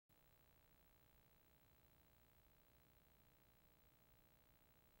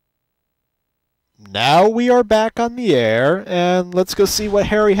now we are back on the air, and let's go see what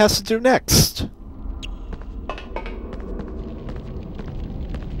Harry has to do next.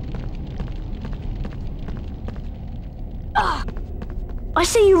 I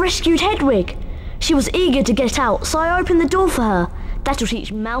see you rescued Hedwig. She was eager to get out, so I opened the door for her. That'll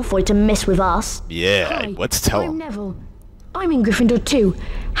teach Malfoy to mess with us. Yeah, Hi, let's tell him. I'm Neville. I'm in Gryffindor too.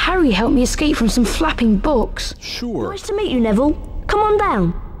 Harry helped me escape from some flapping books. Sure. Nice to meet you, Neville. Come on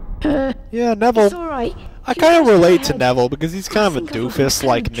down. Yeah, Neville. It's alright. I kind of relate to Neville because he's kind of a doofus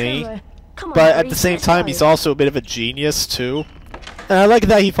like me. But at the same time, he's also a bit of a genius too. And I like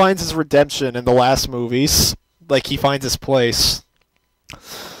that he finds his redemption in the last movies. Like, he finds his place.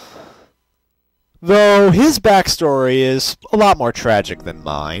 Though his backstory is a lot more tragic than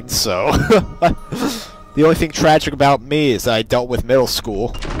mine, so... The only thing tragic about me is that I dealt with middle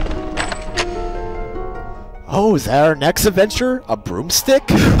school. Oh, is that our next adventure? A broomstick?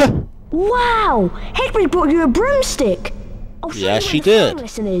 Wow! Hedwig brought you a broomstick! I'll show Yeah, you she where the did. flying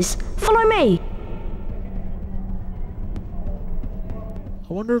lesson is. Follow me.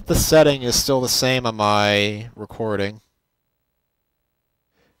 I wonder if the setting is still the same on my recording.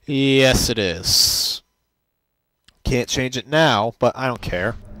 Yes, it is. Can't change it now, but I don't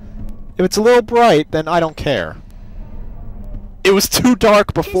care. If it's a little bright, then I don't care. It was too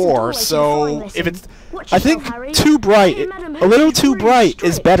dark before, so if it's... I think too bright, a little too bright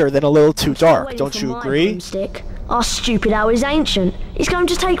is better than a little too dark, don't you agree? Our stupid owl is ancient. It's going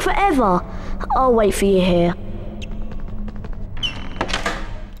to take forever. I'll wait for you here.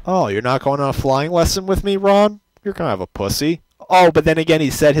 Oh, you're not going on a flying lesson with me, Ron? You're kind of a pussy. Oh, but then again, he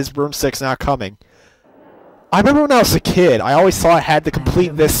said his broomstick's not coming. I remember when I was a kid, I always thought I had to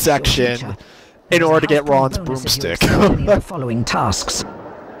complete this section in order to get Ron's broomstick. The following tasks.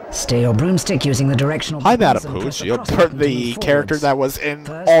 Steer your broomstick using the directional... Hi, Madam Pooch. You're the character that was in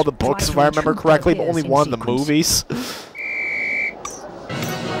all the books, if I remember correctly, but only one in the movies.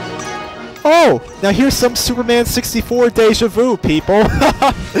 Oh! Now here's some Superman 64 deja vu, people!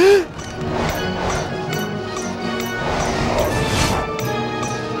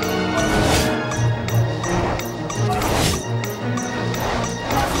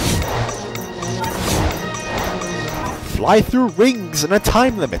 Fly through rings in a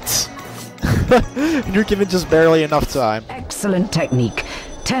time limit. And you're given just barely enough time. Excellent technique.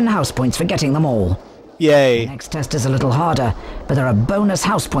 10 house points for getting them all. Yay. The next test is a little harder, but there are bonus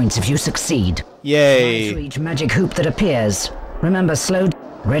house points if you succeed. Yay. Fly through each magic hoop that appears. Remember, slow...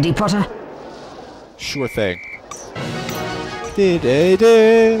 Ready, Potter? Sure thing.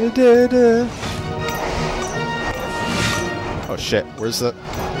 Oh shit, where's the...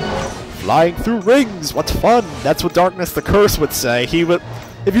 Flying through rings, what fun! That's what Darkness the Curse would say. He would...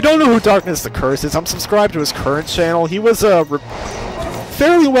 If you don't know who Darkness the Curse is, I'm subscribed to his current channel. He was a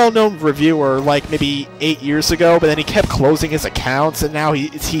fairly well-known reviewer, like maybe 8 years ago, but then he kept closing his accounts, and now he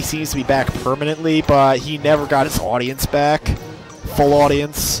seems to be back permanently, but he never got his audience back. Full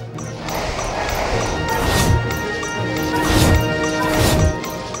audience.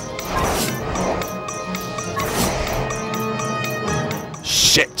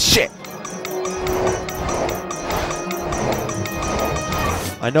 Shit!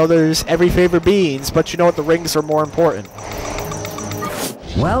 I know there's every favorite beans, but you know what? The rings are more important.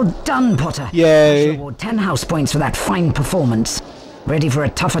 Well done, Potter. Yay. You award 10 house points for that fine performance. Ready for a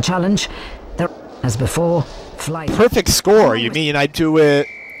tougher challenge? There, as before, fly... Perfect score? You mean I do it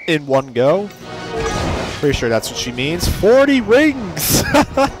in one go? Pretty sure that's what she means. 40 rings!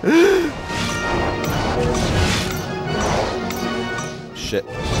 Shit.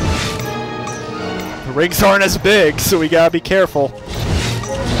 The rings aren't as big, so we gotta be careful.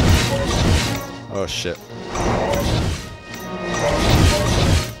 Oh shit.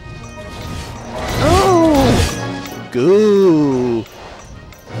 Oh! Goo!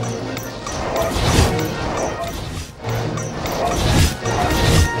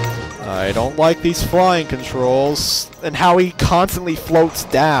 I don't like these flying controls, and how he constantly floats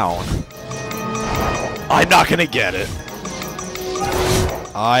down. I'm not gonna get it.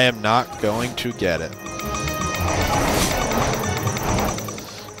 I am not going to get it.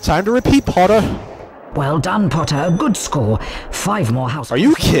 Time to repeat, Potter. Well done, Potter. A good score. 5 more house points. Are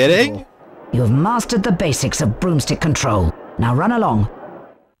you kidding? You have mastered the basics of broomstick control. Now run along.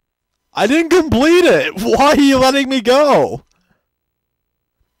 I didn't complete it! Why are you letting me go?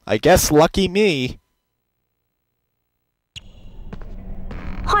 I guess lucky me.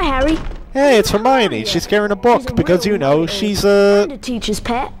 Hi, Harry. Hey, it's Hermione. She's carrying a book because, you know, she's And a a teacher's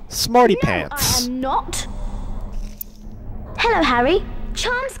pet. smarty I pants. am not. Hello, Harry.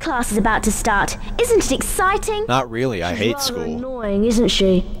 Charms class is about to start. Isn't it exciting? Not really. I She's hate rather school. Annoying, isn't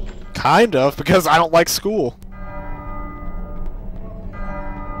she? Kind of, because I don't like school.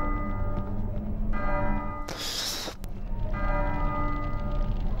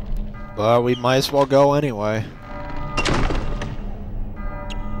 But we might as well go anyway.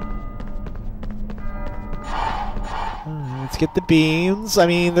 Let's get the beans. I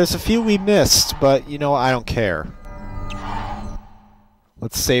mean, there's a few we missed, but, you know, I don't care.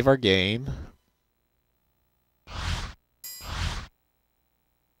 Let's save our game.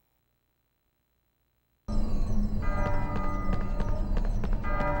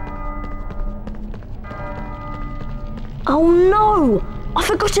 Oh no! I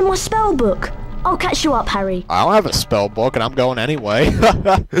forgot in my spell book. I'll catch you up, Harry. I don't have a spell book, and I'm going anyway.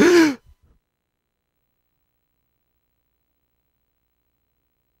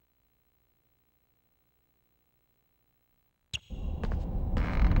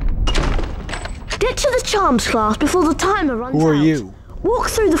 Get to the charms class before the timer runs out. Who are you? Walk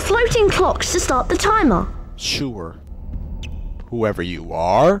through the floating clocks to start the timer. Sure. Whoever you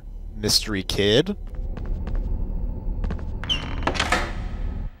are, mystery kid.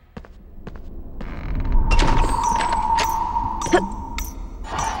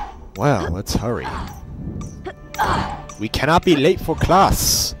 Well, let's hurry. We cannot be late for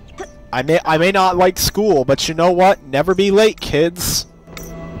class. I may not like school, but you know what? Never be late, kids.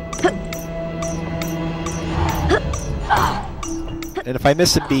 And if I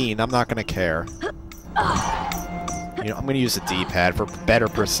miss a bean, I'm not gonna care. You know, I'm gonna use a D-pad for better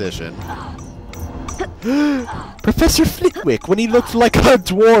precision. Professor Flitwick, when he looked like a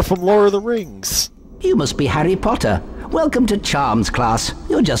dwarf from Lord of the Rings. You must be Harry Potter. Welcome to Charms class.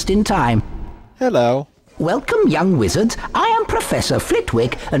 You're just in time. Hello. Welcome, young wizards. I am Professor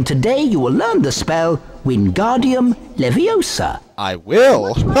Flitwick, and today you will learn the spell Wingardium Leviosa. I will.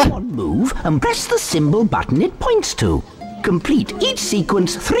 Watch one move and press the symbol button it points to. Complete each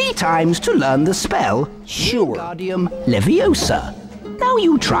sequence 3 times to learn the spell Sure. Wingardium Leviosa. Now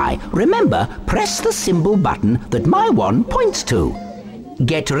you try. Remember, press the symbol button that my wand points to.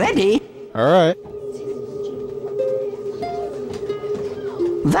 Get ready. Alright.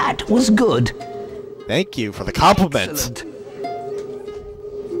 That was good. Thank you for the compliment. Excellent.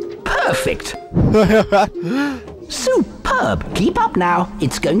 Perfect. Superb. Keep up now.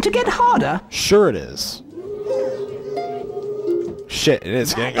 It's going to get harder. Sure it is. Shit, it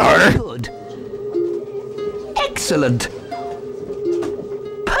is getting harder. Good. Excellent.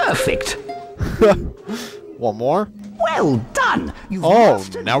 Perfect. One more? Well done. You've Oh,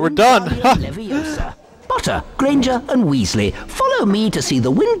 mastered now we're done. Wingardium Leviosa. Potter, Granger, and Weasley, follow me to see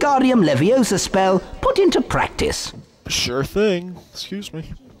the Wingardium Leviosa spell put into practice. Sure thing. Excuse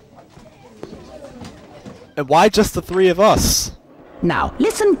me. And why just the 3 of us? Now,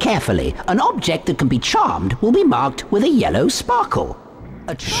 listen carefully. An object that can be charmed will be marked with a yellow sparkle.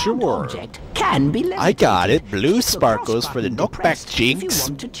 A charmed Sure. object can be levitated. I got it. Blue Keep the sparkles cross for the button knockback depressed if you jinx,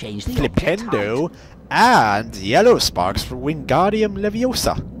 want to change the object Flipendo, height. and yellow sparks for Wingardium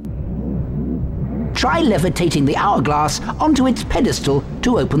Leviosa. Try levitating the hourglass onto its pedestal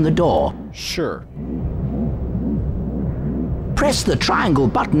to open the door. Sure. Press the triangle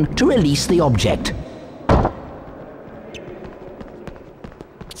button to release the object.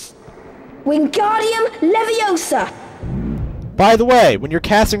 Wingardium Leviosa! By the way, when you're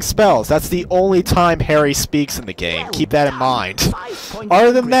casting spells, that's the only time Harry speaks in the game. Keep that in mind. 5 points Other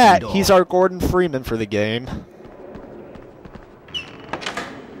to than that, Gryffindor. he's our Gordon Freeman for the game.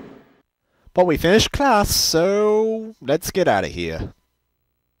 But we finished class, so let's get out of here.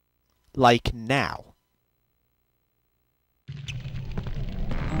 Like now.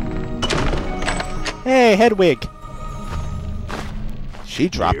 Hey, Hedwig! She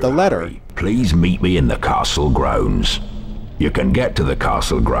dropped the letter. Harry, please meet me in the castle grounds. You can get to the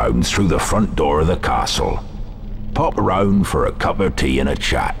castle grounds through the front door of the castle. Pop around for a cup of tea and a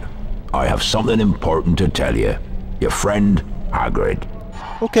chat. I have something important to tell you. Your friend, Hagrid.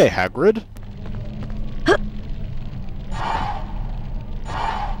 Okay, Hagrid.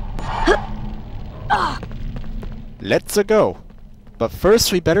 Let's-a go. But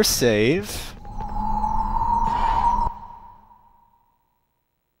first we better save.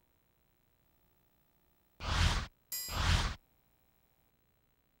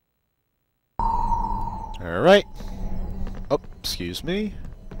 Alright. Oh, excuse me.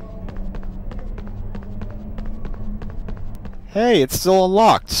 Hey, it's still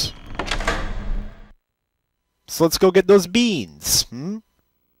unlocked. So let's go get those beans, hmm?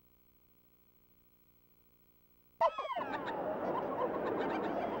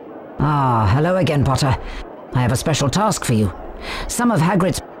 Ah, hello again, Potter. I have a special task for you. Some of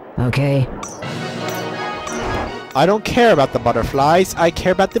Hagrid's... Okay. I don't care about the butterflies, I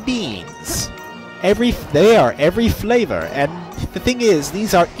care about the beans. They are every flavor, and the thing is,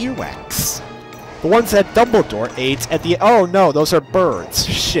 these are earwax. The ones that Dumbledore ate at the... Oh no, those are birds.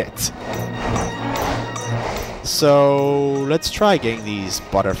 Shit. So, let's try getting these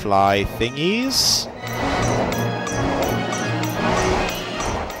butterfly thingies.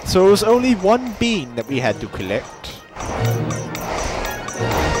 So it was only one bean that we had to collect.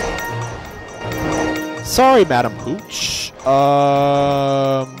 Sorry, Madam Hooch.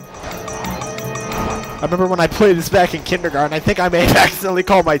 I remember when I played this back in kindergarten, I think I may have accidentally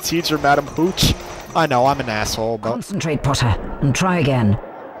called my teacher Madam Hooch. I know, I'm an asshole, but... Concentrate, Potter, and try again.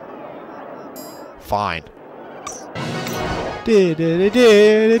 Fine.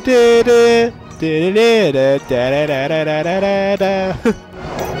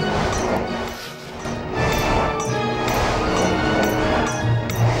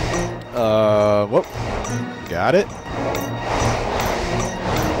 Whoop. Got it.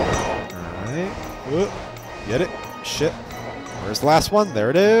 Alright. Whoop. Get it. Shit. Where's the last one? There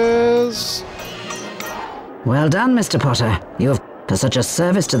it is. Well done, Mr. Potter. You have, for such a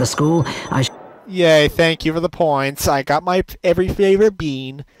service to the school, Yay, thank you for the points. I got my every flavor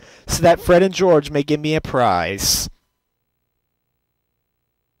bean, so that Fred and George may give me a prize.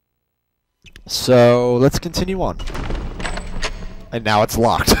 So, let's continue on. And now it's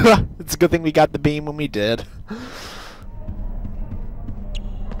locked. It's a good thing we got the beam when we did.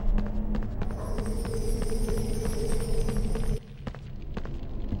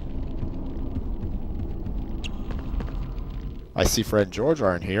 I see Fred and George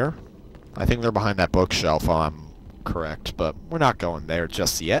aren't here. I think they're behind that bookshelf, if I'm correct, but we're not going there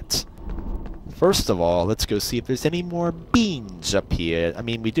just yet. First of all, let's go see if there's any more beans up here. I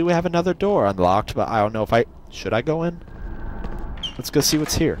mean, we do have another door unlocked, but I don't know if should I go in? Let's go see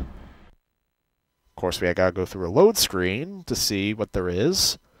what's here. Of course, we gotta go through a load screen to see what there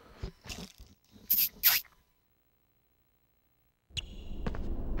is.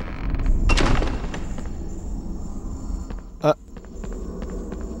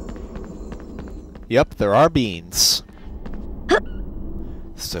 Yep, there are beans.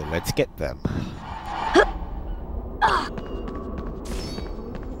 So let's get them.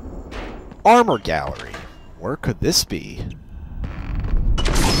 Armor gallery. Where could this be?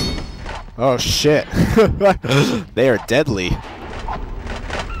 Oh shit. They are deadly.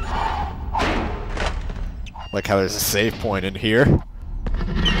 Like how there's a save point in here.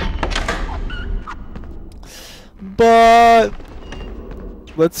 But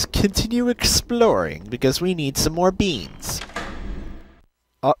let's continue exploring because we need some more beans.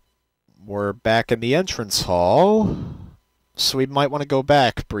 We're back in the entrance hall, so we might want to go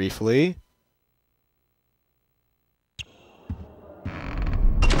back briefly.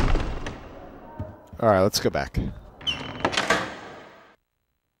 Alright, let's go back.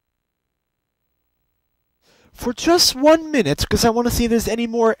 For just 1 minute, because I want to see if there's any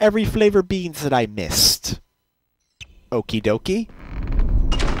more every flavor beans that I missed. Okie dokie.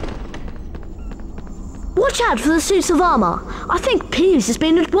 Watch out for the suits of armor. I think Peeves has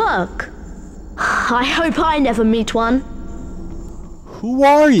been at work. I hope I never meet one. Who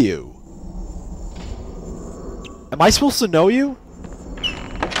are you? Am I supposed to know you?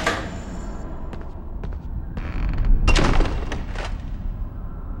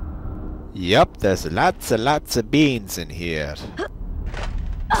 Yep, there's lots and lots of beans in here.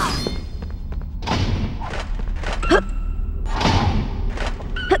 And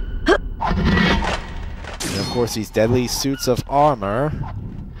of course, these deadly suits of armor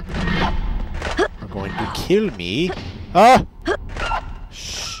are going to kill me. Ah!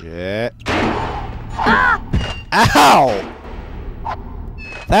 Shit. Ow!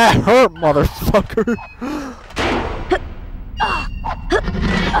 That hurt, motherfucker!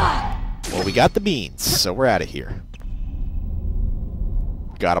 Well, we got the beans, so we're out of here.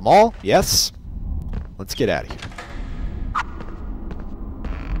 Got them all? Yes? Let's get out of here.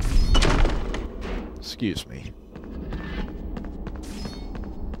 Excuse me.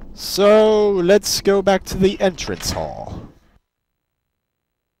 So, let's go back to the entrance hall.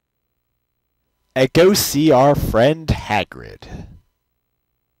 And go see our friend Hagrid.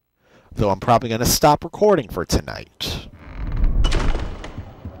 Though I'm probably going to stop recording for tonight.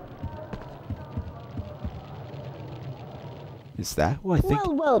 Is that who I think?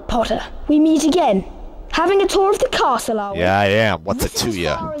 Well, well, Potter, we meet again. Having a tour of the castle, are we? Yeah, I am. What's it to As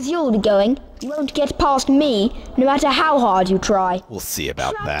ya? far as you'll be going, you won't get past me, no matter how hard you try. We'll see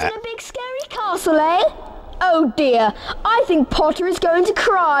about Trapped that. in a big scary castle, eh? Oh dear, I think Potter is going to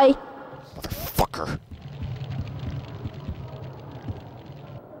cry. Motherfucker.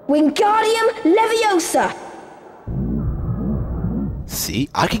 Wingardium Leviosa! See,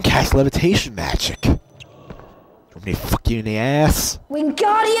 I can cast levitation magic. You want me to fuck you in the ass?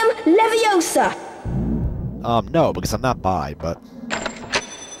 Wingardium Leviosa! No, because I'm not bi, but...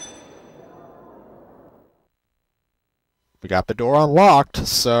 We got the door unlocked,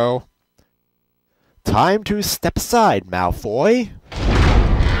 so... Time to step aside, Malfoy.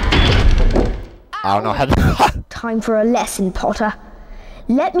 I don't know how to... Time for a lesson, Potter.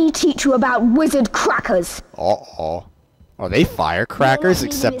 Let me teach you about wizard crackers. Uh-oh. Are they firecrackers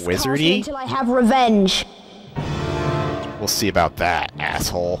except wizardy? Until I have revenge. We'll see about that,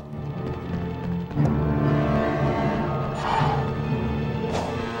 asshole.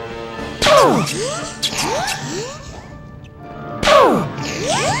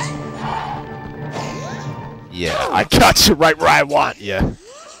 Yeah, I got you right where I want you.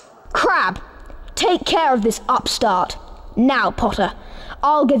 Crab, take care of this upstart. Now, Potter,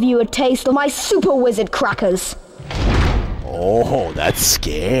 I'll give you a taste of my super wizard crackers. Oh, that's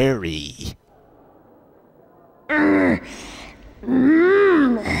scary.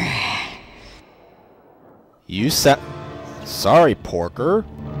 You said... Sorry, Porker.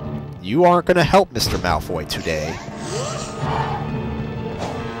 You aren't gonna help Mr. Malfoy today.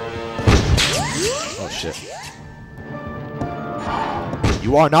 Oh, shit.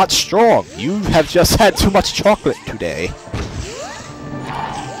 You are not strong. You have just had too much chocolate today.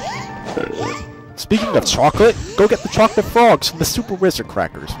 Speaking of chocolate, go get the chocolate frogs from the Super Wizard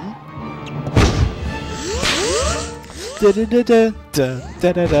Crackers.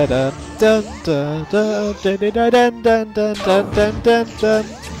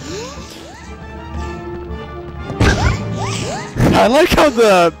 I like how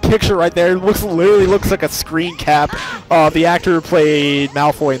the picture right there literally looks like a screen cap of the actor who played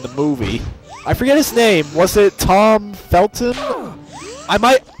Malfoy in the movie. I forget his name. Was it Tom Felton? I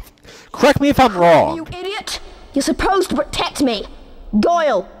might... Correct me if I'm wrong. You idiot! You're supposed to protect me.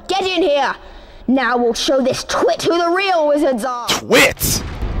 Goyle, get in here. Now we'll show this twit who the real wizards are. Twit!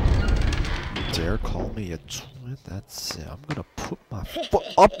 You dare call me a twit? That's it. I'm gonna put my foot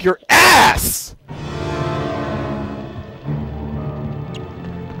up your ass!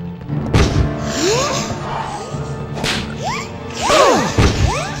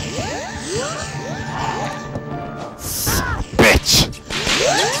 Bitch!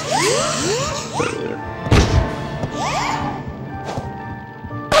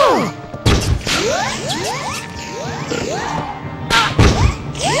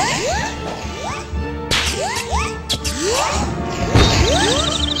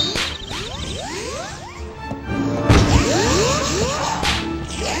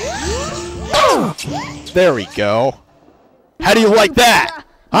 There we go. How do you like that?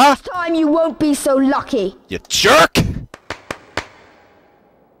 Huh? Next time you won't be so lucky. You jerk!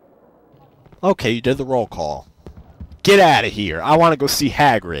 Okay, you did the roll call. Get out of here. I want to go see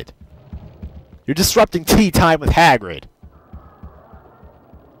Hagrid. You're disrupting tea time with Hagrid.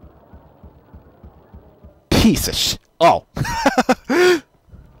 Piece of sh... Oh.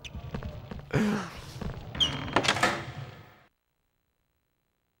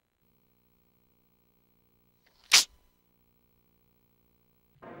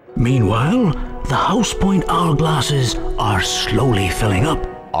 Meanwhile, the House Point hourglasses are slowly filling up.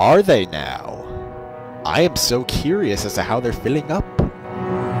 Are they now? I am so curious as to how they're filling up.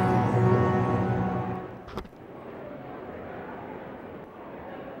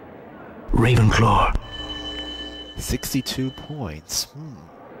 Ravenclaw. 62 points.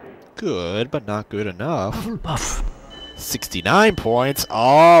 Good, but not good enough. Hufflepuff. 69 points.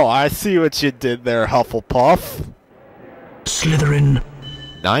 Oh, I see what you did there, Hufflepuff. Slytherin.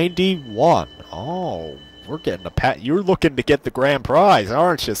 91. Oh, we're getting a pat. You're looking to get the grand prize,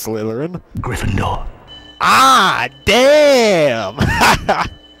 aren't you, Slytherin? Gryffindor. Ah, damn!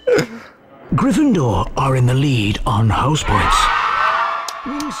 Gryffindor are in the lead on house points.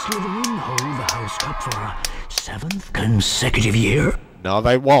 Will Slytherin hold the House Cup for a 7th consecutive year? No,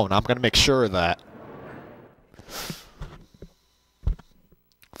 they won't. I'm gonna make sure of that.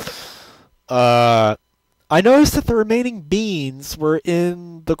 I noticed that the remaining beans were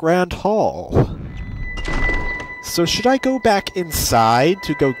in the Grand Hall. So should I go back inside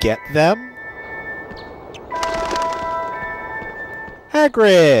to go get them?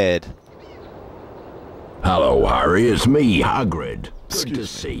 Hagrid! Hello, Harry. It's me, Hagrid. Good to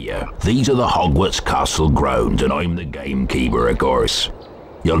see you. These are the Hogwarts Castle grounds, and I'm the gamekeeper, of course.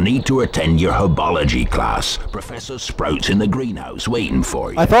 You'll need to attend your herbology class. Professor Sprout's in the greenhouse waiting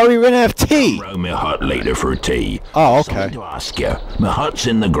for you. I thought we were gonna have tea! Come round my hut later for tea. Oh, okay. Something to ask you. My hut's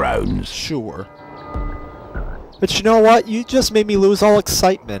in the grounds. Sure. But you know what? You just made me lose all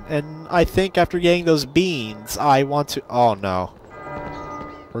excitement, and I think after getting those beans, I want to... Oh, no.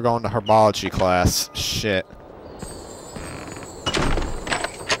 We're going to herbology class. Shit.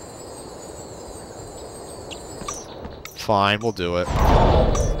 Fine, we'll do it.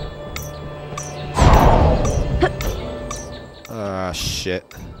 Shit.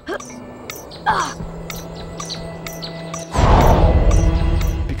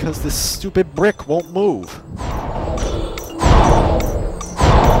 Because this stupid brick won't move.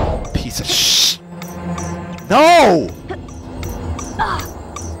 Piece of sh... No!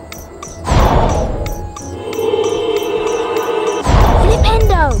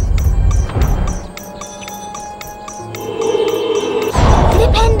 Flipendo!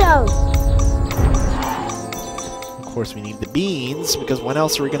 Flipendo! Of course we need the beans, because when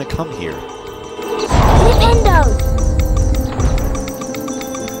else are we gonna come here? Flipendo!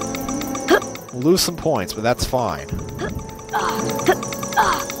 We'll lose some points, but that's fine.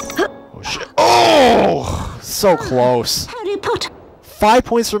 Oh shit. Oh! So close. Harry Potter. 5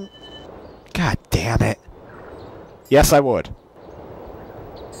 points from... God damn it. Yes, I would.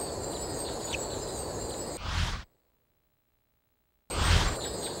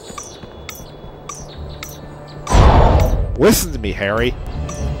 Listen to me, Harry.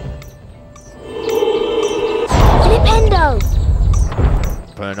 Flipendo!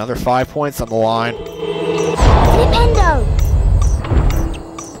 Put another 5 points on the line. Flipendo!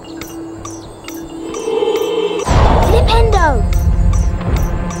 Flipendo!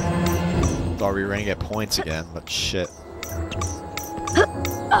 Thought we were gonna get points again, but shit.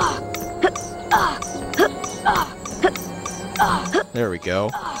 There we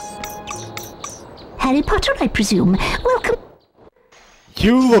go. Harry Potter, I presume. Welcome.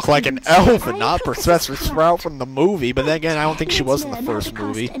 You look like an elf and not Professor Sprout from the movie, but then again, I don't think she was in the first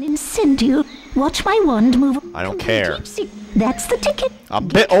movie. An incendio. Watch my wand move. I don't care. That's the ticket. I'm a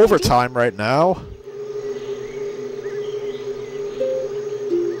bit overtime right now.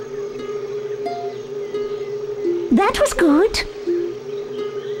 That was good.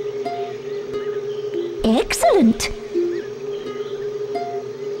 Excellent.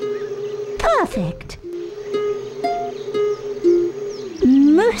 Perfect.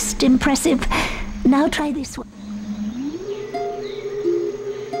 Most impressive. Now try this one.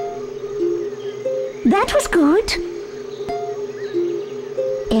 That was good.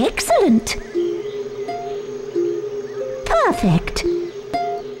 Excellent. Perfect.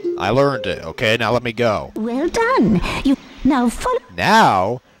 I learned it, okay? Now let me go. Well done. You now follow.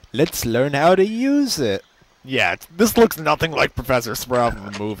 Now, let's learn how to use it. Yeah, this looks nothing like Professor Sprout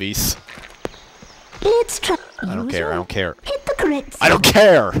from the movies. Let's try. I don't care, I don't care. Hit the correct. I don't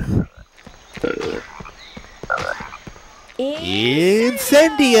care!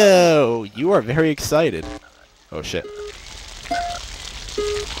 Incendio! You are very excited. Oh shit.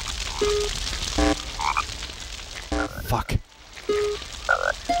 Fuck.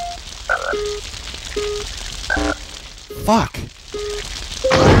 Fuck!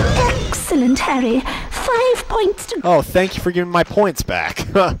 Excellent, Harry. 5 points to... Oh, thank you for giving my points back.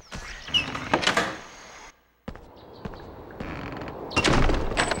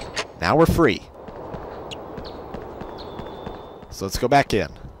 Now we're free. So let's go back in.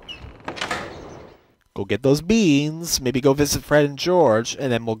 Go get those beans, maybe go visit Fred and George,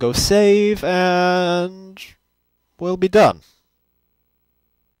 and then we'll go save, and we'll be done.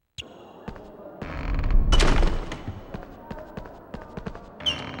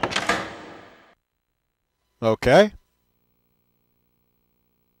 Okay.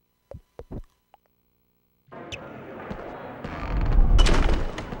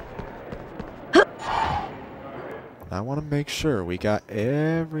 I want to make sure we got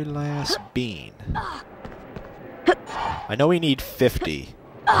every last bean. I know we need 50.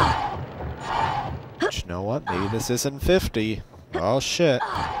 But you know what? Maybe this isn't 50. Oh shit.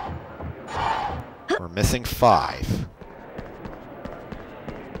 We're missing 5.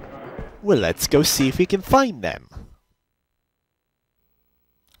 Well, let's go see if we can find them.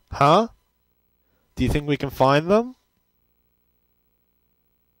 Huh? Do you think we can find them?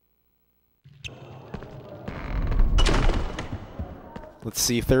 Let's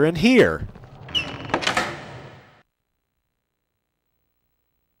see if they're in here.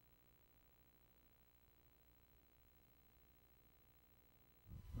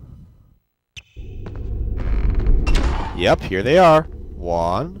 Yep, here they are.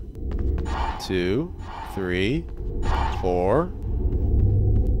 1, 2, 3, 4.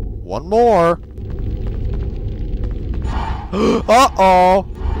 One more. Uh-oh!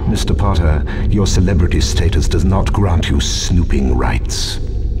 Mr. Potter, your celebrity status does not grant you snooping rights.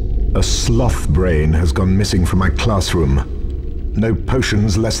 A sloth brain has gone missing from my classroom. No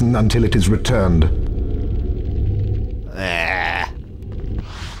potions lesson until it is returned.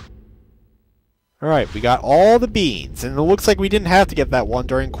 Alright, we got all the beans, and it looks like we didn't have to get that one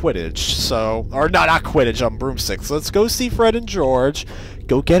during Quidditch, so... Or, no, not Quidditch, Broomstick. So let's go see Fred and George,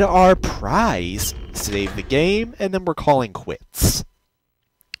 go get our prize, save the game, and then we're calling quits.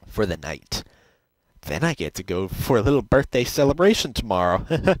 For the night. Then I get to go for a little birthday celebration tomorrow.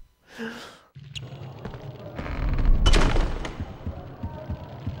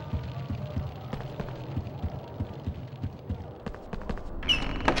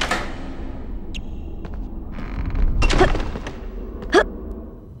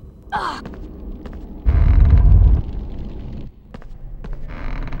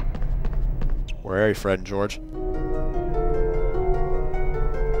 Where are you, Fred and George?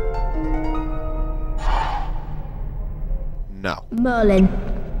 No. Merlin.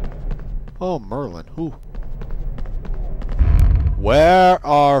 Oh, Merlin. Who? Where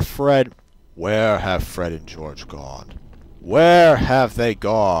are Fred... Where have Fred and George gone? Where have they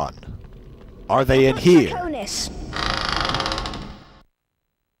gone? Are they in here?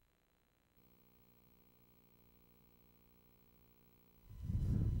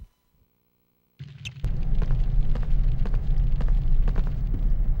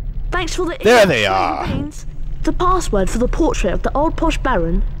 Thanks for the... There they are! The password for the portrait of the old posh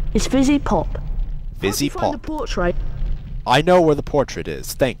baron is Fizzy Pop. Fizzy Once you find Pop. the portrait... I know where the portrait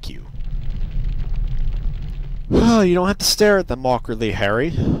is, thank you. Well, you don't have to stare at them awkwardly,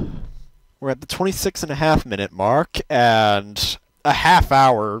 Harry. We're at the 26.5-minute mark, and a half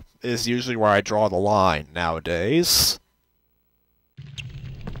hour is usually where I draw the line nowadays.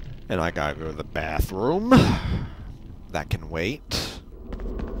 And I gotta go to the bathroom. That can wait.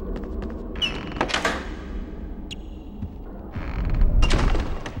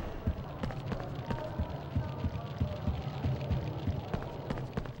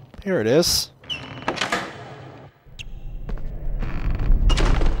 Here it is.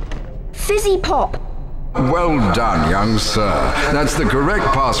 Fizzy Pop. Well done, young sir. That's the correct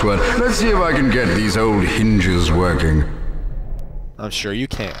password. Let's see if I can get these old hinges working. I'm sure you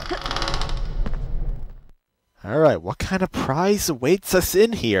can. Alright, what kind of prize awaits us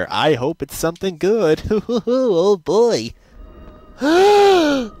in here? I hope it's something good. Oh boy.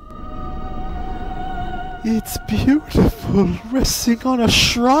 It's beautiful, resting on a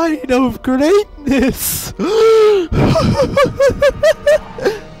shrine of greatness.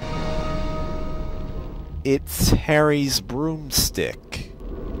 It's Harry's broomstick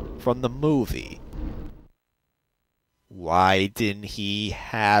from the movie. Why didn't he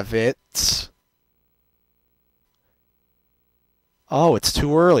have it? Oh, it's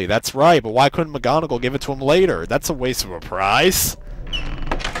too early. That's right, but why couldn't McGonagall give it to him later? That's a waste of a prize.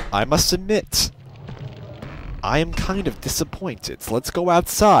 I must admit, I am kind of disappointed. So let's go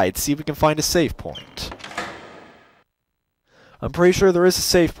outside, see if we can find a save point. I'm pretty sure there is a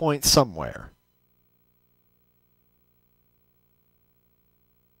save point somewhere.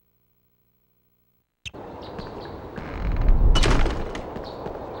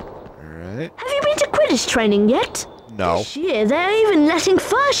 Alright. Have you been to Quidditch training yet? No. This year, they're even letting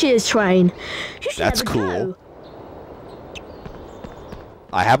first years train. You should That's have a cool. go.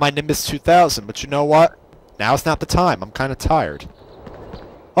 I have my Nimbus 2000, but you know what? Now's not the time. I'm kind of tired.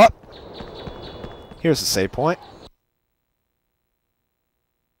 Oh! Here's a save point.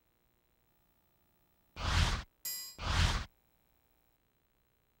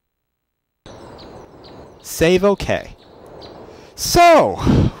 Save okay.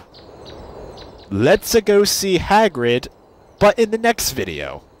 So, let's go see Hagrid, but in the next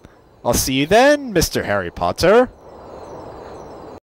video. I'll see you then, Mr. Harry Potter.